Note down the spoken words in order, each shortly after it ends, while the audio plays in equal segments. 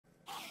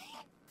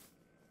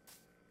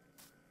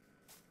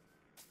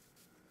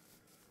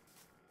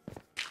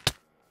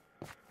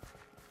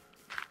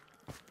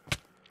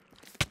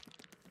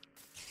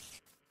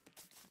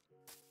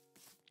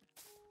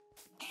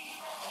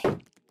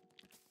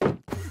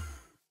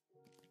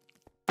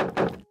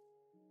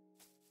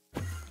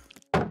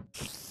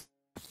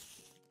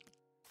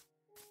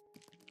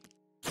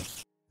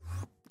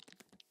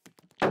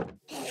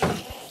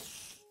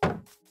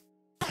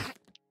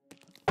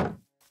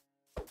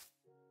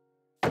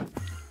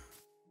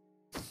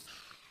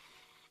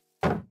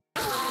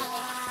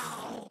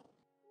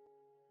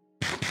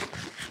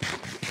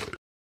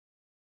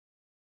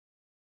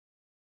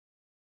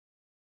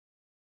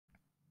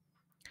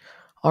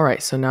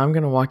Alright, so now I'm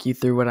going to walk you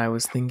through what I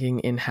was thinking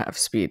in half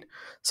speed.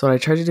 So what I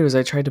tried to do is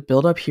I tried to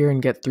build up here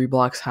and get 3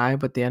 blocks high,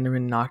 but the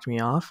Enderman knocked me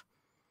off.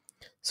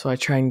 So I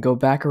try and go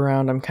back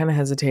around. I'm kind of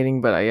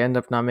hesitating, but I end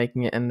up not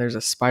making it, and there's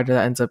a spider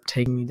that ends up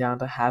taking me down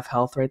to half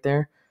health right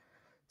there.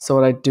 So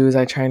what I do is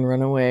I try and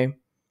run away,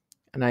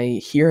 and I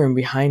hear him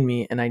behind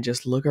me, and I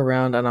just look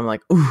around, and I'm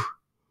like, ooh,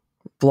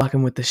 block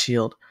him with the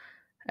shield.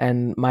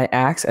 And my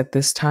axe at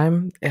this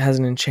time, it has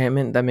an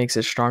enchantment that makes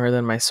it stronger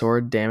than my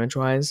sword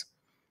damage-wise,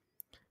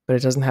 but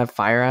it doesn't have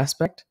fire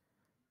aspect.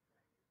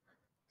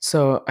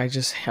 So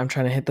I'm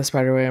trying to hit the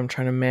spider away. I'm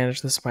trying to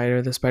manage the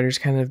spider. The spider's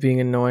kind of being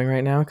annoying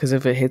right now because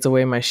if it hits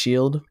away my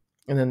shield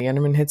and then the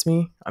Enderman hits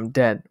me, I'm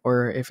dead.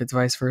 Or if it's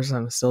vice versa,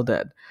 I'm still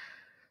dead.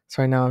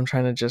 So right now I'm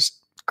trying to just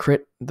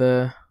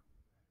I'm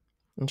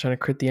trying to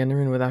crit the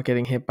Enderman without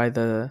getting hit by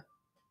the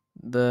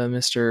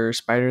Mr.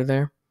 Spider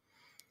there.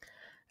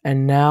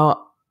 And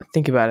now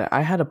think about it.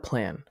 I had a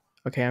plan.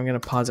 Okay, I'm gonna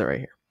pause it right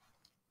here.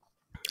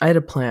 I had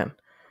a plan.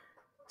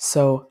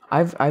 So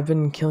I've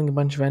been killing a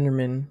bunch of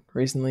Endermen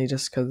recently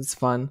just because it's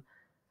fun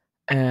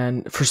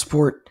and for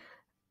sport.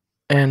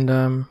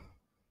 And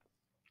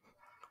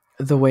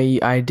the way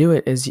I do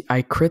it is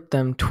I crit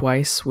them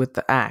twice with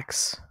the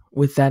axe.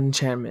 With that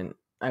enchantment,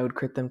 I would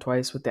crit them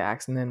twice with the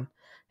axe and then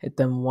hit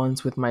them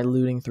once with my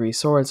looting 3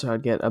 swords, so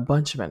I'd get a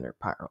bunch of ender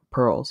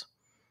pearls.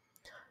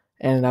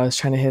 And I was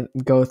trying to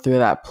go through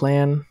that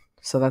plan,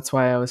 so that's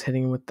why I was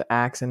hitting with the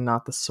axe and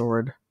not the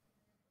sword.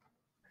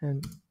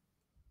 And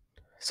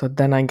so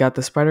then I got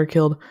the spider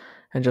killed,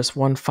 and just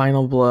one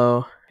final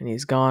blow, and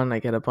he's gone. I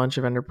get a bunch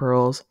of ender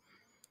pearls,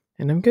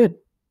 and I'm good.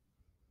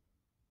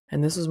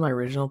 And this was my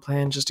original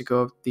plan, just to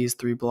go up these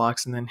 3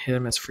 blocks and then hit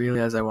him as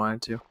freely as I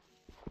wanted to.